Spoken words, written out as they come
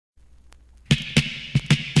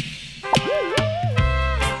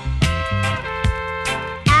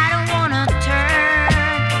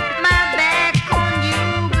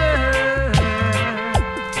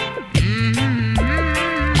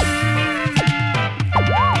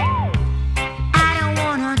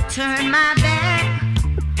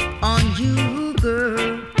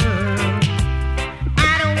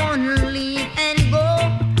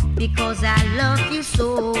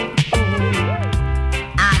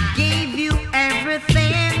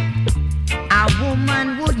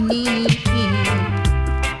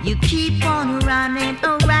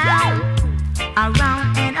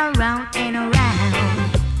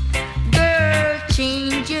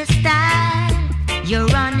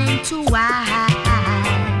to why.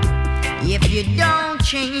 If you don't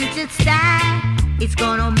change its style, it's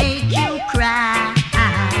gonna make you cry.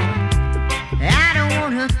 I don't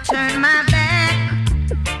wanna turn my back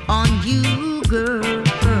on you, girl.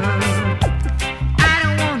 I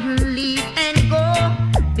don't wanna leave and go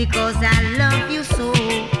because I love you so.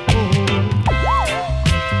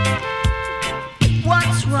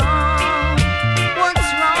 What's wrong? What's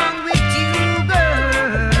wrong with you,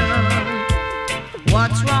 girl?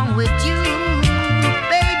 What's wrong with you,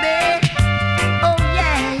 baby? Oh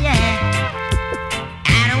yeah, yeah.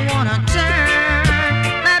 I don't wanna turn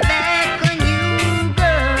my back on you,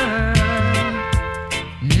 girl.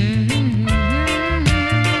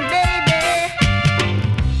 Baby,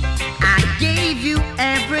 I gave you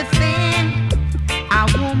everything a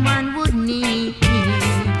woman would need.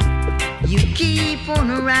 You keep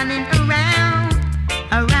on running around,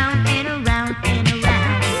 around and around and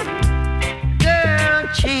around. Girl,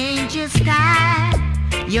 change your style.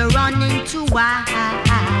 You're running too wide.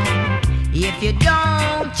 If you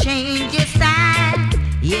don't change your style,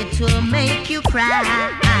 it will make you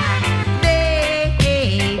cry,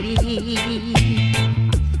 baby.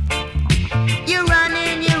 You're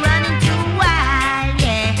running too wide,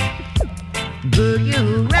 yeah. Girl,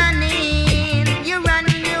 you're running too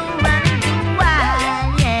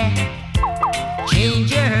wide, yeah.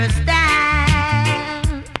 Change your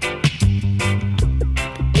style.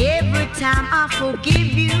 Every time I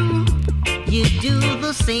forgive you, you do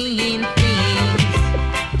the same things.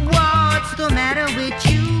 What's the matter with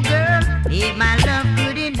you, girl? Is my love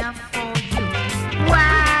good enough for you?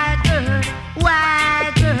 Why,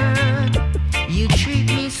 girl, you treat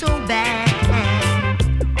me so bad?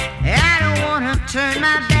 I don't wanna turn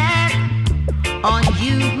my back on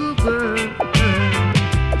you, girl.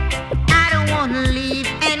 I don't wanna leave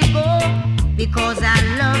and go because I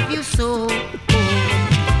love you so.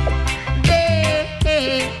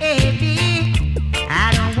 Baby,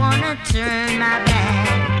 I don't wanna turn my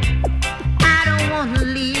back. I don't wanna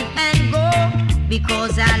leave and go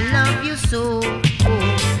because I love you so.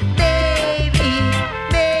 Baby,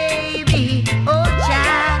 oh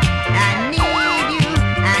child, I need you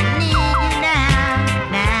now.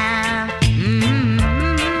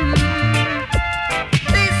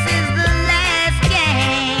 This is the last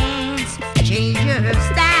chance. Change your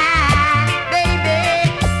style.